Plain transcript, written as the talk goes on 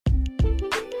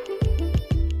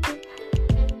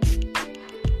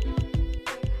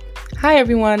Hi,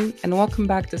 everyone, and welcome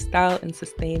back to Style and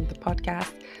Sustain, the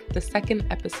podcast, the second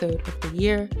episode of the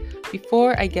year.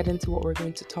 Before I get into what we're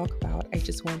going to talk about, I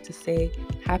just want to say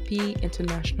Happy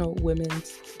International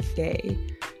Women's Day.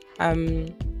 Um,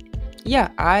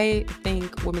 I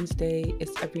think Women's Day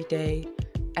is every day,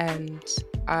 and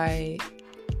I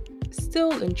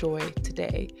still enjoy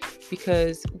today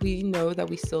because we know that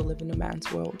we still live in a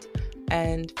man's world.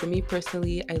 And for me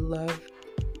personally, I love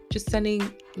just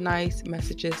sending nice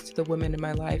messages to the women in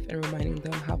my life and reminding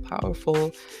them how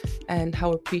powerful and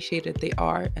how appreciated they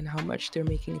are and how much they're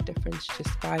making a difference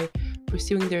just by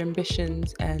pursuing their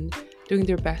ambitions and doing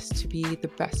their best to be the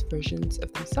best versions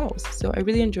of themselves. So I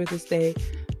really enjoy this day,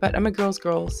 but I'm a girl's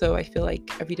girl, so I feel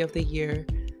like every day of the year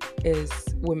is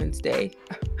Women's Day,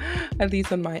 at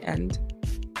least on my end.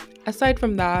 Aside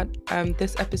from that,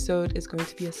 this episode is going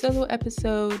to be a solo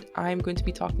episode. I'm going to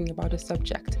be talking about a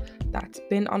subject that's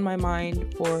been on my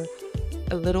mind for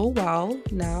a little while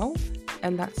now,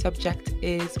 and that subject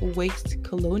is waste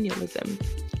colonialism.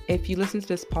 If you listen to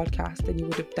this podcast, then you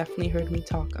would have definitely heard me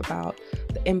talk about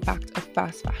the impact of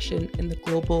fast fashion in the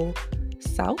global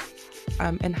south,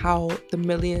 and how the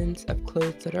millions of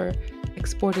clothes that are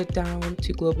exported down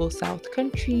to global south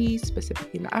countries,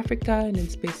 specifically in Africa and in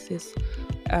spaces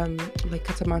like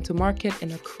Katamanto Market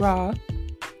in Accra,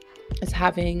 is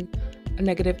having a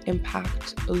negative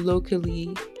impact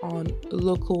locally on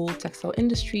local textile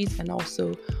industries and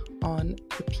also on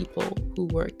the people who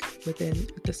work within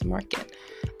this market.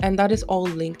 And that is all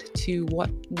linked to what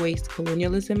waste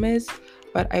colonialism is.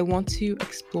 But I want to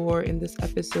explore in this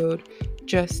episode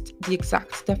just the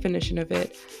exact definition of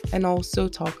it and also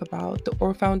talk about the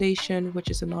OR Foundation, which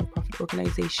is a nonprofit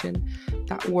organization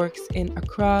that works in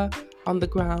Accra on the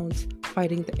ground,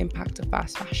 fighting the impact of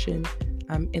fast fashion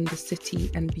in the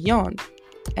city and beyond.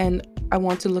 And I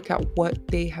want to look at what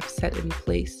they have set in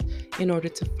place in order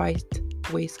to fight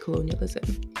waste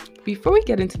colonialism. Before we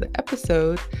get into the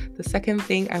episode, the second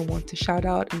thing I want to shout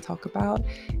out and talk about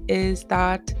is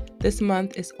that this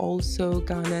month is also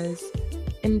Ghana's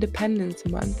Independence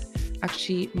Month.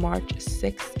 Actually, March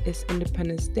 6th is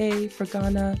Independence Day for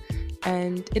Ghana,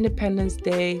 and Independence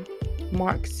Day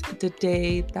marks the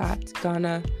day that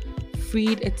Ghana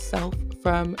freed itself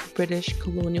from British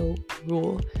colonial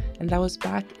rule, and that was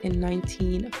back in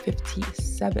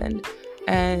 1957,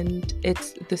 and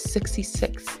it's the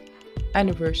 66th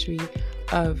anniversary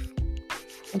of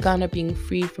Ghana being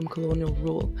freed from colonial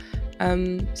rule.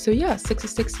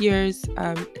 66 years,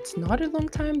 it's not a long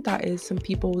time. That is some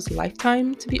people's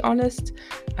lifetime, to be honest,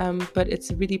 but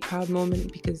it's a really proud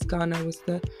moment because Ghana was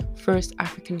the first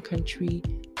African country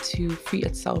to free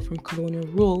itself from colonial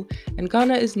rule. And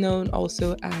Ghana is known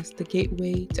also as the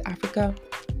gateway to Africa.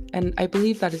 And I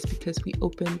believe that is because we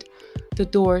opened the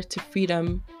door to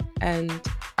freedom. And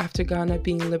after Ghana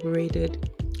being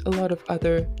liberated, a lot of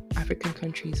other African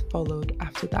countries followed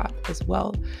after that as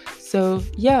well. So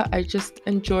yeah, I just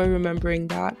enjoy remembering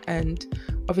that. And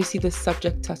obviously this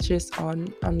subject touches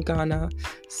on Ghana,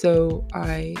 so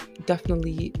I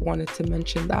definitely wanted to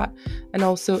mention that. And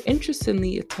also,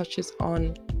 interestingly, it touches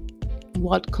on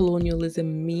what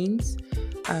colonialism means,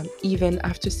 even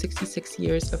after 66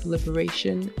 years of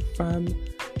liberation from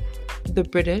the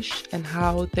British, and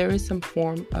how there is some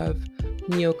form of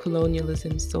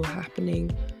neo-colonialism still happening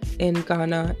in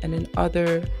Ghana and in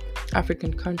other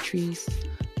African countries,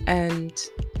 and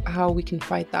how we can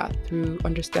fight that through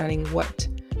understanding what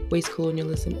waste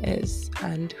colonialism is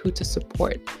and who to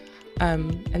support.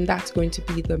 And that's going to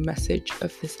be the message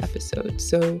of this episode.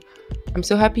 So I'm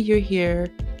so happy you're here.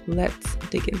 Let's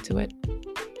dig into it.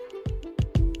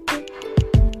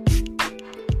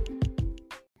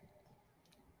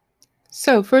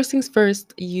 So, first things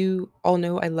first, you all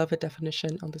know I love a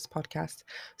definition on this podcast.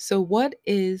 So, what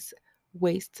is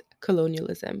waste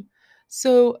colonialism?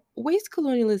 So, waste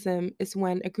colonialism is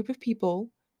when a group of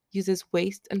people uses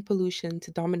waste and pollution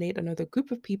to dominate another group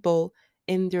of people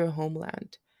in their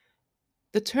homeland.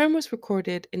 The term was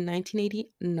recorded in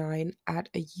 1989 at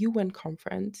a UN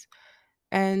conference,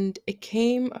 and it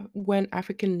came when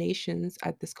African nations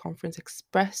at this conference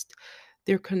expressed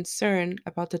their concern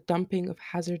about the dumping of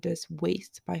hazardous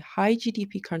waste by high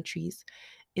GDP countries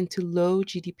into low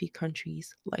GDP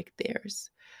countries like theirs.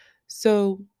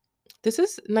 So, this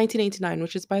is 1989,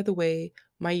 which is, by the way,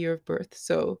 my year of birth.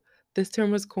 So, this term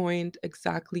was coined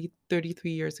exactly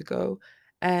 33 years ago.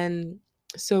 And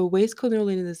so, waste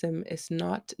colonialism is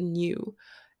not new.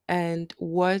 And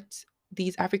what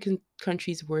these African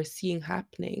countries were seeing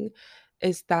happening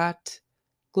is that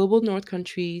global north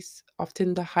countries,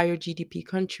 often the higher GDP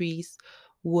countries,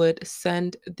 would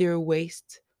send their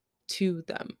waste to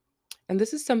them. And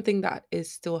this is something that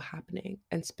is still happening.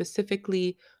 And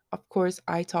specifically, of course,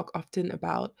 I talk often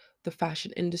about the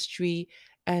fashion industry.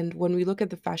 And when we look at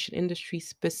the fashion industry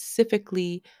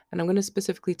specifically, and I'm going to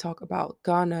specifically talk about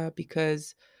Ghana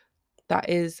because that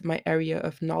is my area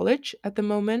of knowledge at the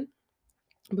moment.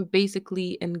 But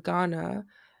basically, in Ghana,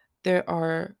 there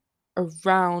are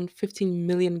around 15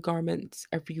 million garments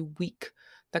every week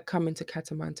that come into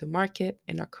Katamanto Market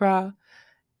in Accra,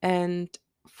 and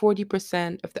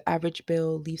 40% of the average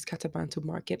bill leaves Katamanto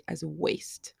Market as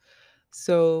waste.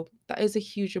 So that is a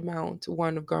huge amount,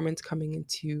 one, of garments coming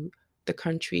into the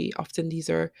country. Often these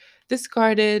are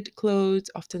discarded clothes,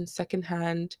 often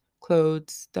secondhand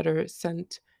clothes that are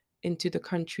sent into the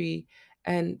country.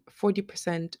 And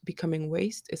 40% becoming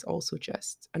waste is also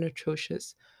just an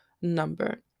atrocious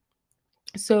number.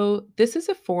 So, this is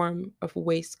a form of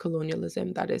waste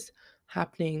colonialism that is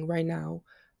happening right now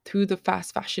through the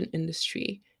fast fashion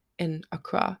industry in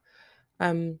Accra.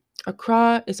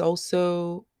 Accra is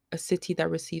also a city that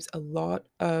receives a lot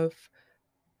of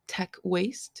tech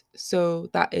waste. So,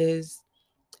 that is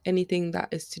anything that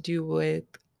is to do with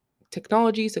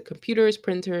technology, so computers,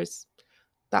 printers,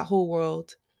 that whole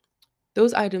world.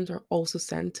 Those items are also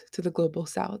sent to the global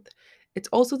south. It's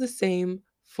also the same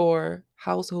for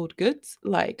household goods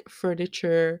like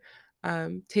furniture,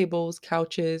 tables,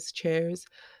 couches, chairs.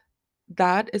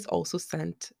 That is also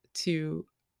sent to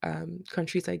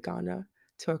countries like Ghana,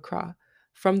 to Accra,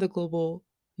 from the global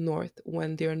north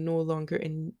when they're no longer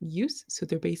in use. So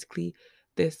they're basically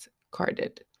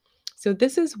discarded. So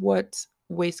this is what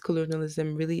waste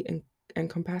colonialism really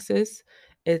encompasses.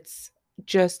 It's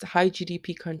just high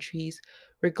GDP countries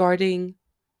regarding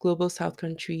global south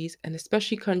countries, and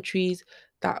especially countries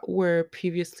that were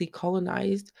previously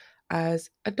colonized, as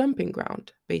a dumping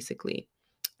ground, basically.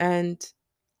 And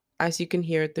as you can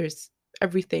hear, there's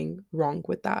everything wrong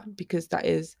with that because that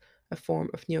is a form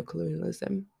of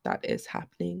neocolonialism that is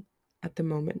happening at the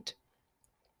moment.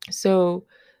 So,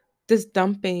 this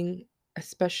dumping,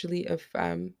 especially of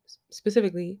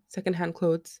specifically secondhand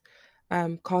clothes,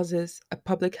 causes a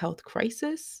public health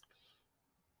crisis.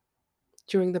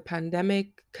 During the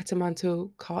pandemic,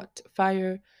 Katamanto caught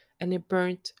fire and it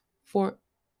burnt for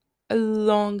a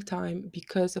long time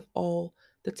because of all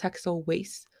the textile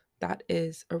waste that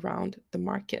is around the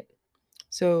market.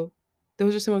 So,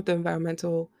 those are some of the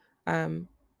environmental, um,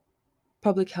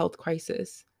 public health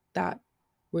crisis that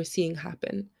we're seeing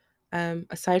happen.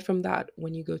 Aside from that,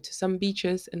 when you go to some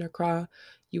beaches in Accra,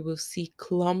 you will see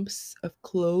clumps of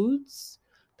clothes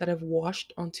that have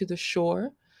washed onto the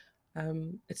shore.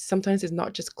 It's sometimes it's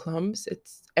not just clumps;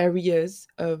 it's areas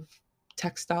of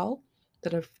textile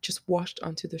that have just washed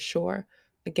onto the shore.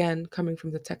 Again, coming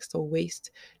from the textile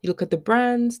waste. You look at the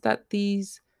brands that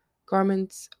these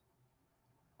garments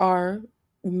are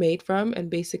made from, and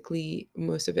basically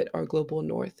most of it are global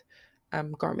north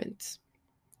garments.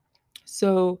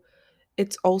 So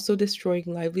it's also destroying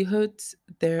livelihoods.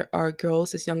 There are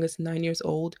girls as young as 9 years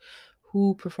old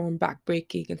who perform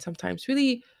backbreaking and sometimes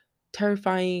really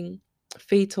terrifying,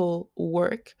 fatal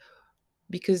work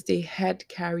because they head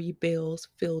carry bales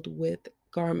filled with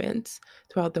garments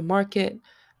throughout the market.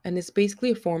 And it's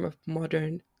basically a form of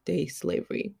modern day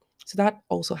slavery. So that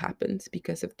also happens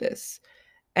because of this.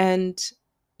 And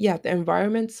yeah, the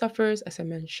environment suffers, as I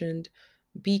mentioned,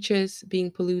 beaches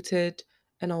being polluted,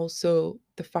 and also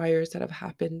the fires that have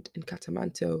happened in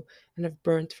Catamanto and have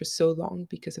burnt for so long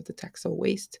because of the textile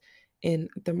waste in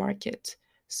the market.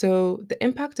 So the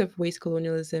impact of waste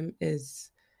colonialism is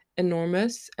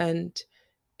enormous. And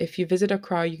if you visit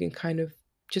Accra, you can kind of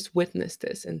just witness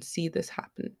this and see this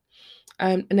happen.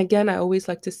 And again, I always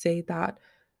like to say that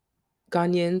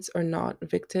Ghanaians are not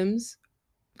victims.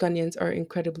 Ghanaians are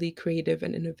incredibly creative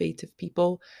and innovative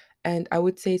people. And I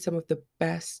would say some of the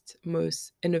best,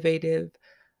 most innovative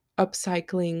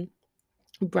upcycling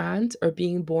brands are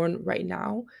being born right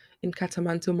now in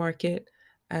Katamanto Market.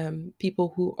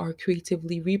 People who are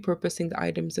creatively repurposing the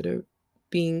items that are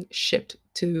being shipped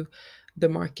to the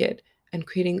market and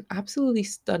creating absolutely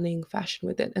stunning fashion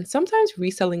with it, and sometimes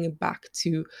reselling it back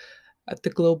to the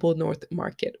global north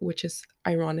market, which is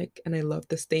ironic. And I love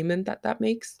the statement that that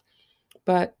makes.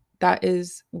 But that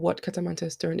is what Katamanta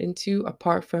has turned into,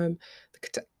 apart from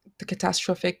the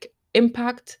catastrophic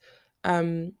impact.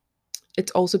 Um,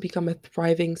 it's also become a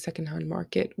thriving secondhand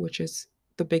market, which is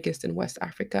the biggest in West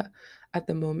Africa at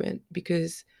the moment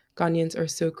because Ghanaians are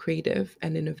so creative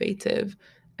and innovative,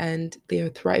 and they are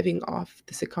thriving off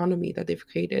this economy that they've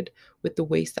created with the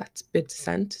waste that's been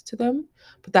sent to them.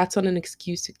 But that's not an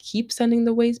excuse to keep sending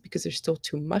the waste because there's still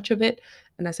too much of it.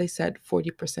 And as I said,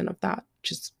 40% of that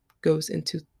just goes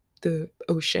into the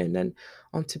ocean and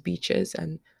onto beaches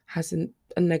and has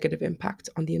a negative impact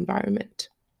on the environment.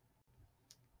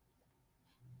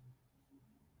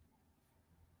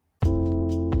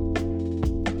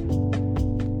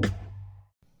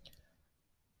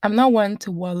 I'm not one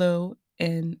to wallow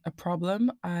in a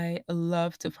problem. I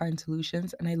love to find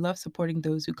solutions and I love supporting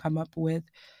those who come up with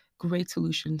great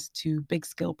solutions to big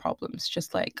scale problems,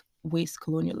 just like waste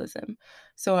colonialism.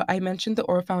 So I mentioned the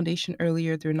Aura Foundation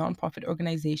earlier. They're a nonprofit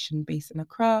organization based in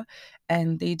Accra,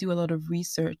 and they do a lot of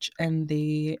research and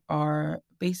they are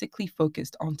basically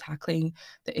focused on tackling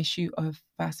the issue of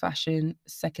fast fashion,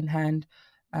 secondhand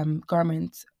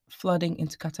garments flooding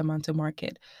into Katamanto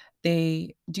market.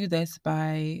 They do this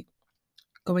by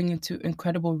going into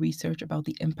incredible research about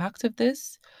the impact of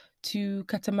this to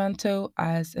Catamanto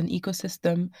as an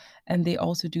ecosystem. And they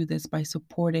also do this by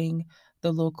supporting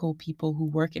the local people who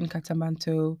work in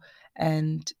Catamanto.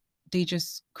 And they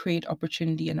just create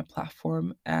opportunity and a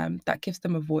platform that gives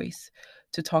them a voice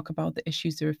to talk about the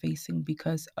issues they're facing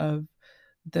because of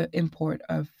the import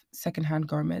of secondhand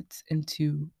garments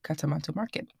into Catamanto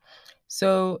market.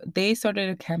 So they started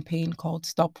a campaign called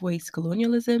Stop Waste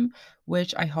Colonialism,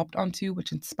 which I hopped onto,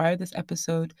 which inspired this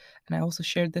episode. And I also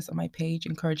shared this on my page,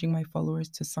 encouraging my followers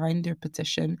to sign their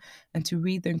petition and to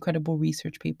read the incredible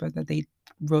research paper that they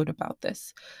wrote about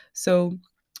this. So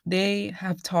they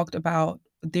have talked about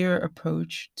their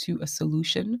approach to a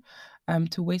solution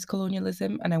to waste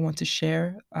colonialism. And I want to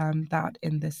share that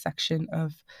in this section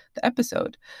of the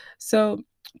episode. So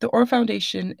the Orr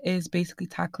Foundation is basically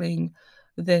tackling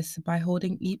this by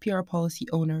holding EPR policy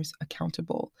owners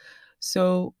accountable.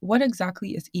 So, what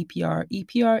exactly is EPR?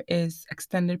 EPR is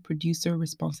Extended Producer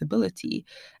Responsibility,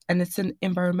 and it's an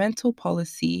environmental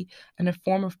policy and a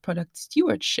form of product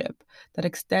stewardship that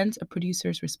extends a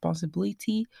producer's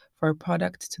responsibility for a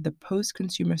product to the post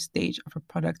consumer stage of a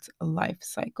product's life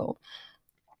cycle.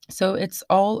 So, it's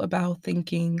all about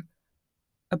thinking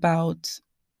about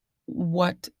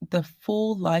what the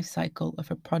full life cycle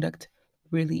of a product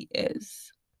really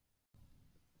is.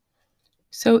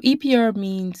 So EPR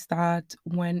means that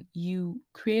when you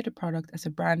create a product as a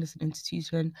brand, as an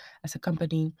institution, as a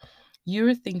company,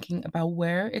 you're thinking about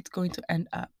where it's going to end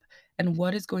up and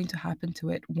what is going to happen to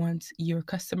it once your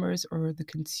customers or the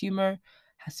consumer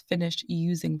has finished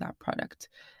using that product.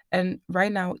 And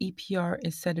right now, EPR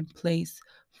is set in place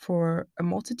for a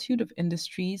multitude of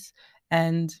industries,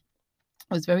 and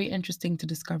was very interesting to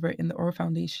discover in the Aura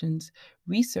Foundation's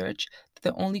research that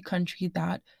the only country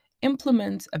that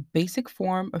implements a basic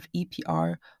form of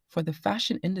EPR for the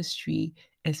fashion industry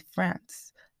is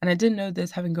France. And I didn't know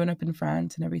this, having grown up in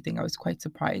France and everything. I was quite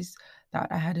surprised that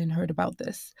I hadn't heard about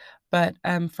this. But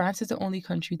France is the only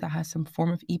country that has some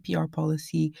form of EPR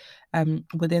policy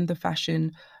within the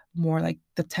fashion, more like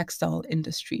the textile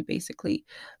industry, basically.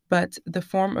 But the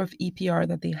form of EPR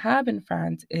that they have in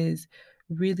France is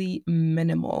really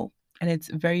minimal and it's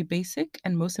very basic.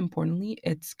 And most importantly,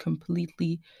 it's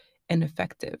completely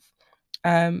ineffective.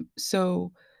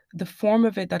 So the form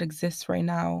of it that exists right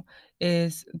now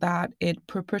is that it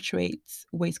perpetuates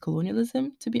waste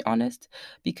colonialism, to be honest,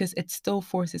 because it still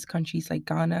forces countries like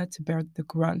Ghana to bear the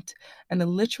grunt and the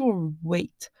literal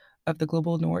weight of the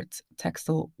global north's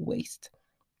textile waste.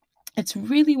 It's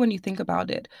really, when you think about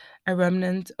it, a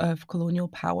remnant of colonial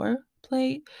power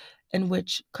play in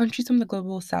which countries from the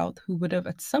global south who would have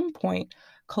at some point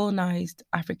colonized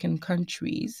African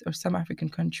countries or some African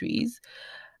countries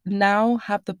now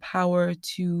have the power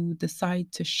to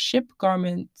decide to ship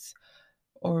garments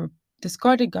or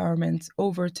discarded garments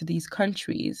over to these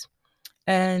countries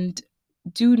and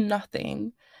do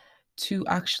nothing to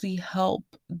actually help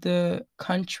the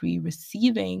country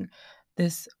receiving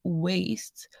this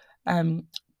waste um,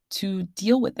 to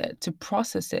deal with it, to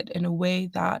process it in a way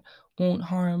that won't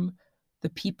harm the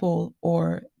people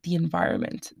or the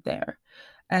environment there.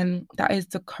 And that is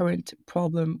the current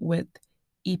problem with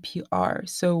EPR.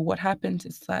 So, what happens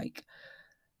is like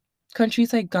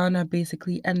countries like Ghana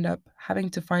basically end up having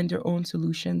to find their own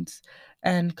solutions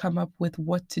and come up with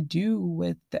what to do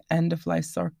with the end of life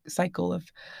cycle of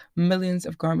millions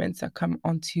of garments that come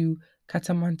onto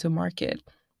Katamanto market.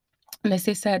 And as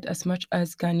I said, as much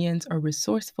as Ghanaians are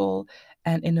resourceful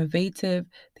and innovative,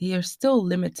 they are still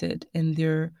limited in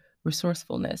their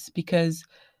resourcefulness because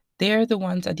they're the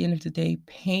ones at the end of the day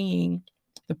paying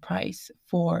the price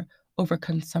for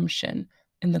overconsumption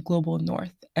in the global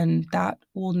north. And that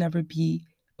will never be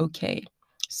okay.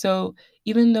 So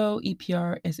even though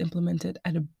EPR is implemented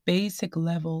at a basic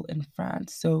level in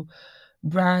France, so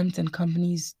brands and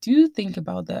companies do think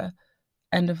about the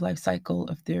end of life cycle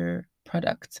of their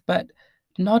products, but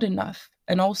not enough.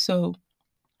 And also,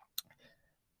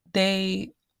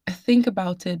 they think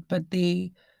about it, but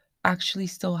they actually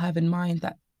still have in mind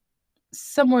that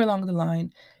somewhere along the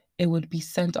line, it would be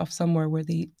sent off somewhere where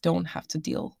they don't have to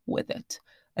deal with it.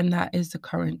 And that is the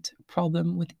current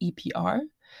problem with EPR.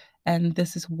 And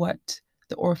this is what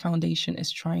the OR Foundation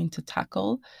is trying to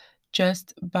tackle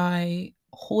just by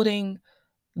holding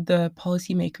the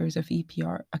policymakers of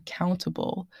EPR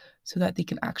accountable so that they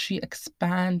can actually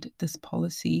expand this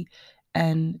policy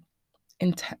and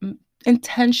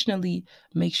intentionally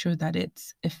make sure that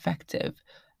it's effective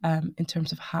in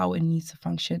terms of how it needs to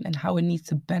function and how it needs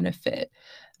to benefit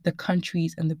the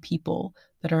countries and the people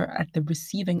that are at the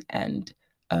receiving end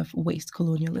of waste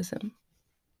colonialism.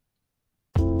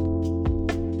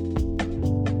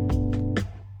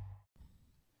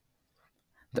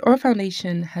 The Orr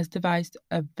Foundation has devised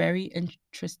a very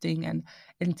interesting and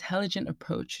intelligent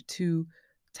approach to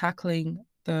tackling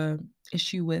the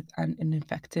issue with an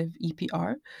ineffective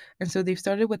EPR. And so they've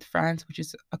started with France, which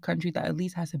is a country that at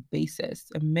least has a basis,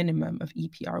 a minimum of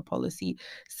EPR policy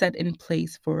set in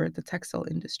place for the textile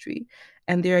industry.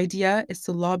 And their idea is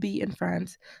to lobby in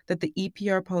France that the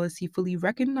EPR policy fully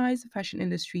recognize the fashion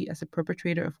industry as a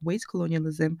perpetrator of waste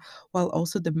colonialism while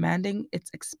also demanding its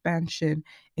expansion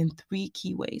in three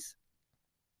key ways.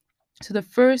 So, the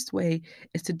first way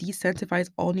is to desensitize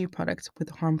all new products with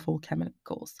harmful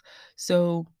chemicals.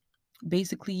 So,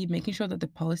 basically, making sure that the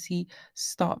policy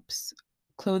stops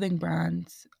clothing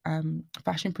brands,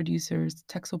 fashion producers,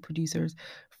 textile producers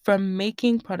from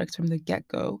making products from the get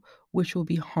go, which will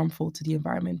be harmful to the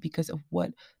environment because of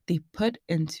what they put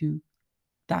into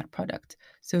that product.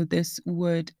 So this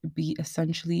would be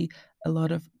essentially a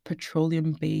lot of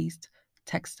petroleum based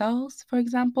textiles, for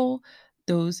example.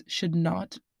 Those should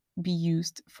not be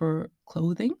used for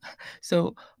clothing.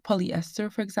 So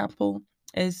polyester, for example,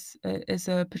 is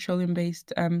a petroleum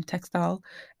based textile,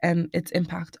 and its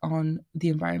impact on the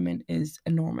environment is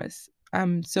enormous.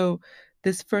 So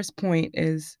this first point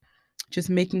is just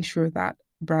making sure that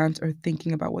brands are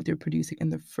thinking about what they're producing in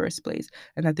the first place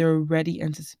and that they're already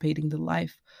anticipating the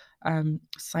life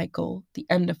cycle, the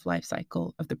end of life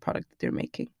cycle of the product that they're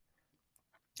making.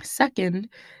 Second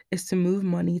is to move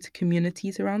money to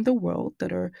communities around the world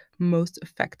that are most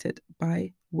affected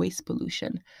by waste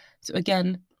pollution. So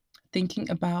again, thinking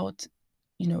about,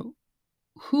 you know,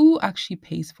 who actually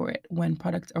pays for it when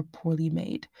products are poorly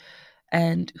made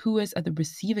and who is at the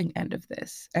receiving end of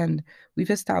this. And we've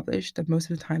established that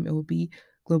most of the time it will be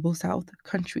global south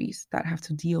countries that have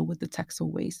to deal with the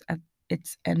textile waste at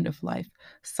its end of life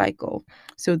cycle.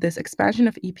 So this expansion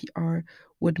of EPR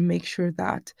would make sure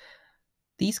that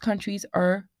these countries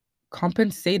are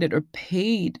compensated or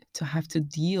paid to have to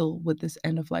deal with this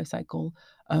end of life cycle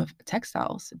of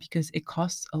textiles because it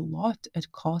costs a lot.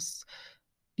 It costs,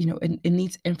 it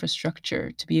needs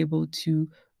infrastructure to be able to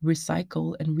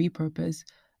recycle and repurpose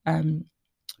um,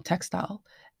 textile.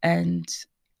 And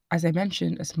as I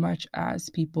mentioned, as much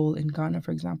as people in Ghana,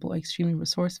 for example, are extremely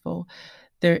resourceful,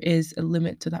 there is a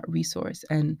limit to that resource,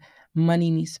 and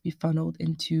money needs to be funneled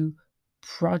into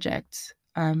projects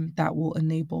that will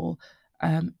enable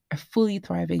a fully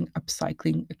thriving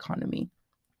upcycling economy.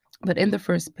 But in the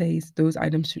first place, those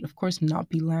items should, of course, not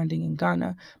be landing in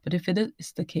Ghana. But if it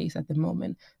is the case at the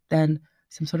moment, then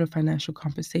some sort of financial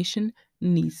compensation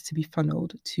needs to be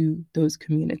funneled to those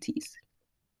communities.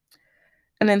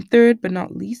 And then, third but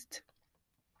not least,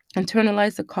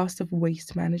 internalize the cost of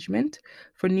waste management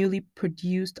for newly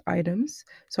produced items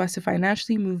so as to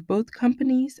financially move both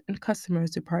companies and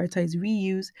customers to prioritize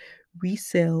reuse,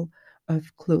 resale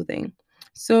of clothing.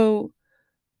 So,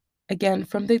 again,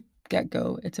 from the get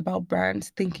go, it's about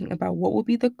brands thinking about what will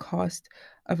be the cost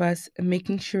of us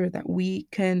making sure that we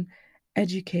can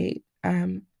educate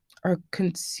our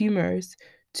consumers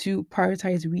to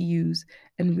prioritize reuse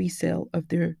and resale of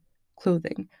their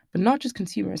clothing. But not just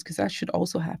consumers, because that should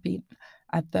also happen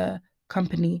at the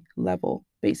company level,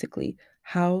 basically.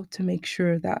 How to make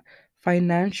sure that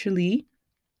financially,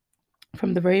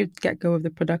 from the very get go of the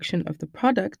production of the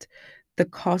product, the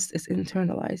cost is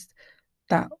internalized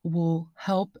that will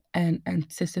help and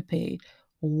anticipate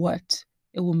what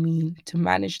it will mean to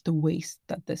manage the waste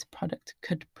that this product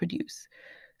could produce.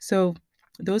 So,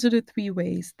 those are the three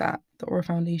ways that the Aura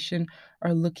Foundation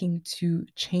are looking to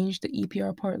change the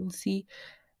EPR policy,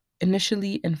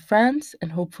 initially in France,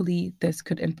 and hopefully this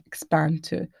could expand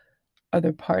to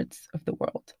other parts of the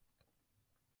world.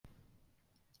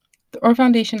 The Orr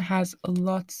Foundation has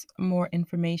lots more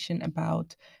information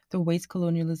about the waste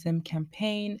colonialism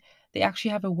campaign. They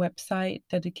actually have a website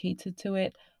dedicated to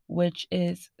it, which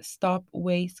is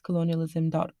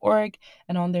stopwastecolonialism.org.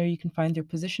 And on there, you can find their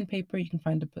position paper, you can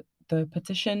find the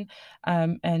petition,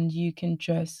 and you can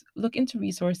just look into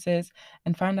resources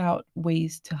and find out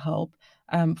ways to help.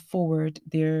 forward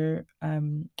their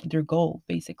goal,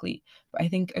 basically. But I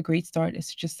think a great start is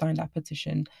to just sign that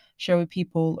petition, share with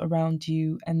people around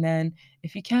you, and then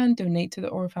if you can, donate to the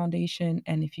Aura Foundation,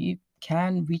 and if you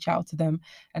can, reach out to them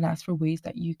and ask for ways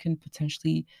that you can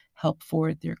potentially help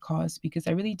forward their cause, because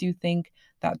I really do think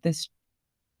that this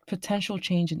potential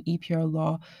change in EPR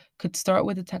law could start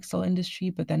with the textile industry,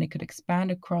 but then it could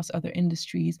expand across other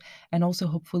industries and also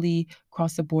hopefully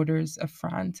cross the borders of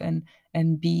France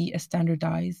and be a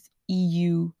standardized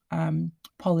EU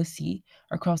policy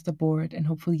across the board. And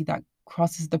hopefully that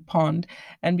crosses the pond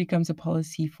and becomes a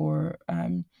policy for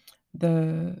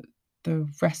the the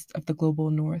rest of the global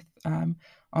north,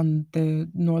 on the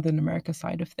Northern America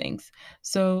side of things.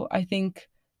 So I think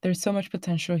there's so much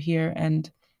potential here, and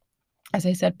as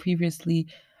I said previously,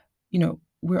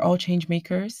 we're all change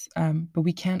makers, but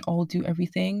we can't all do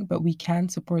everything, but we can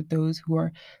support those who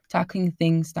are tackling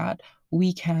things that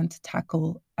we can't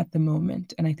tackle at the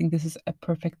moment. And I think this is a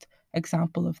perfect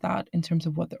example of that in terms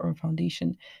of what the Aura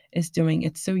Foundation is doing.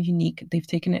 It's so unique. They've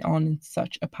taken it on in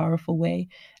such a powerful way.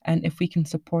 And if we can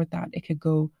support that, it could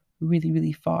go really,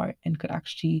 really far and could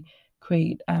actually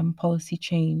create policy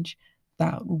change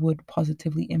that would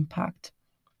positively impact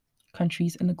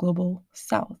countries in the global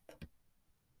south.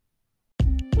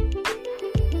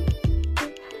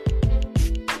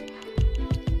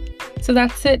 So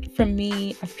that's it from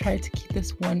me. I've tried to keep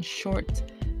this one short,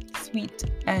 sweet,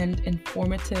 and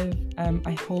informative.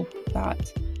 I hope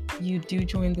that you do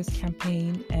join this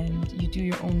campaign and you do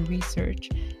your own research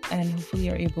and hopefully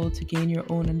are able to gain your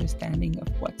own understanding of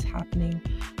what's happening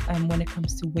when it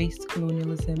comes to waste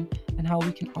colonialism and how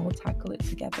we can all tackle it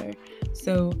together.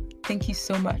 So thank you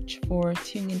so much for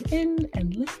tuning in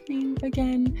and listening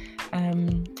again.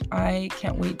 I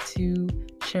can't wait to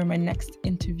share my next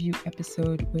interview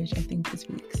episode, which I think is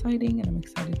really exciting, and I'm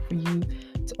excited for you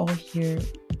to all hear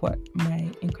what my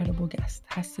incredible guest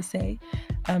has to say.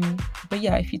 But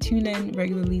yeah, if you tune in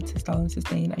regularly to Style and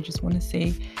Sustain, I just want to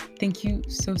say thank you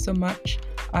so much.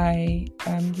 I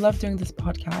love doing this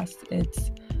podcast.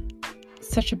 It's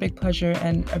such a big pleasure,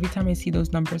 and every time I see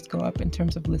those numbers go up in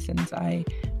terms of listens, I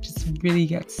just really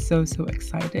get so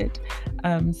excited.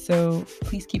 So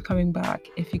please keep coming back.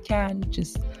 If you can,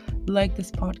 just like this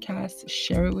podcast,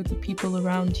 share it with the people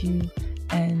around you,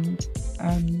 and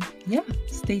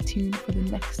stay tuned for the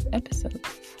next episode.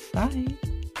 Bye.